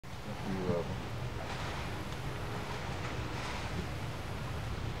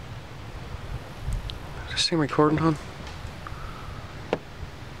this thing recording, hon?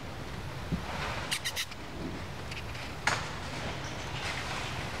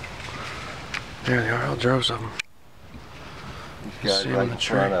 There they are, all droves of them. These guys right in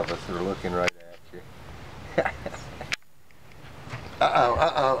front of us are looking right at you.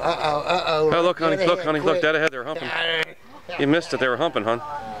 Uh-oh. Oh, look, honey, look, dead ahead, they're humping. You missed it, they were humping, hon.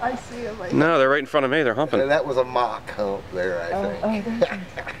 I see them. No, they're right in front of me, they're humping. That was a mock hump there, I think.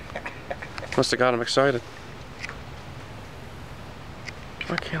 Must have got them excited.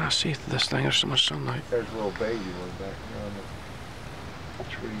 Why can't I see this thing? There's so much sunlight. There's a little baby one back there on the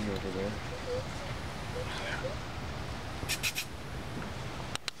tree over there.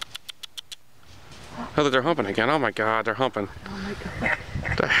 Oh, they're humping again. Oh my God, they're humping. Oh my God.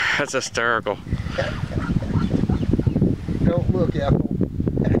 That's hysterical. Don't look, Apple.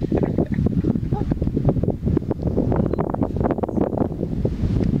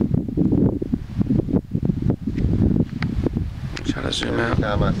 Try to zoom out. Every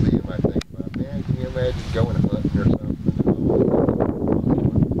time I see him, I think about, man, can you imagine going hunting or something?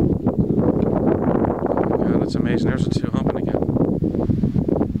 God, that's amazing. There's the two humping again.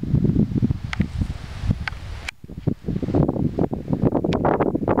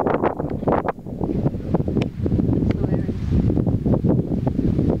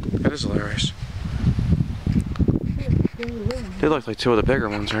 That is hilarious. They look like two of the bigger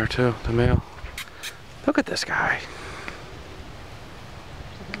ones there too, the male. Look at this guy.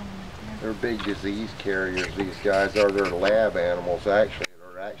 They're big disease carriers, these guys are. They're lab animals, actually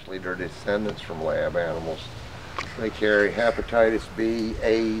they're descendants from lab animals. They carry hepatitis B,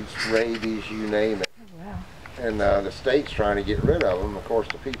 AIDS, rabies, you name it. Oh, wow. And the state's trying to get rid of them. Of course,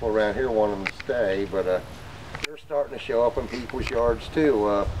 the people around here want them to stay, but they're starting to show up in people's yards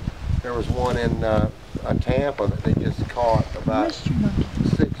too. There was one in Tampa that they just caught about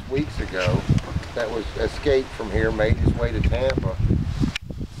 6 weeks ago that was escaped from here, made his way to Tampa.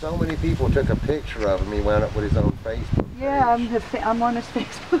 So many people took a picture of him, he wound up with his own Facebook page. Yeah, I'm on his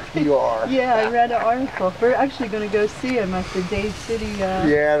Facebook. You are? Yeah, I read an article. We're actually going to go see him at the Dade City.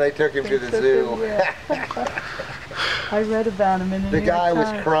 Yeah, they took him to the zoo. Yeah. I read about him in the The guy was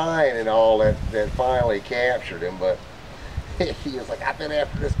Times. crying and all that finally captured him, but he was like, I've been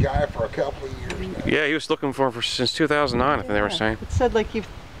after this guy for a couple of years now. Yeah, he was looking for him since 2009, I think they were saying. It said like he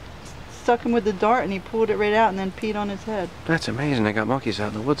stuck him with the dart and he pulled it right out and then peed on his head. That's amazing. They got monkeys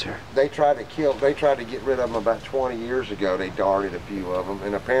out in the woods here. They tried to get rid of them about 20 years ago. They darted a few of them,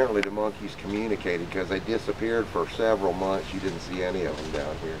 and apparently the monkeys communicated because they disappeared for several months. You didn't see any of them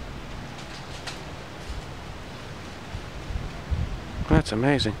down here. That's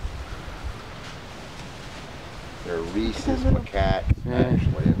amazing. They're Rhesus macaques,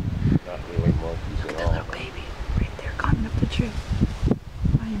 actually, and not really monkeys at all. Little baby, right there, climbing up the tree.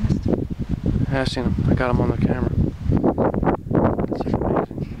 Oh, you missed him. Yeah, I seen him. I got him on the camera. That's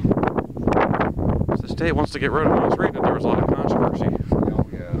amazing. The state wants to get rid of him. I was reading that there was a lot of controversy.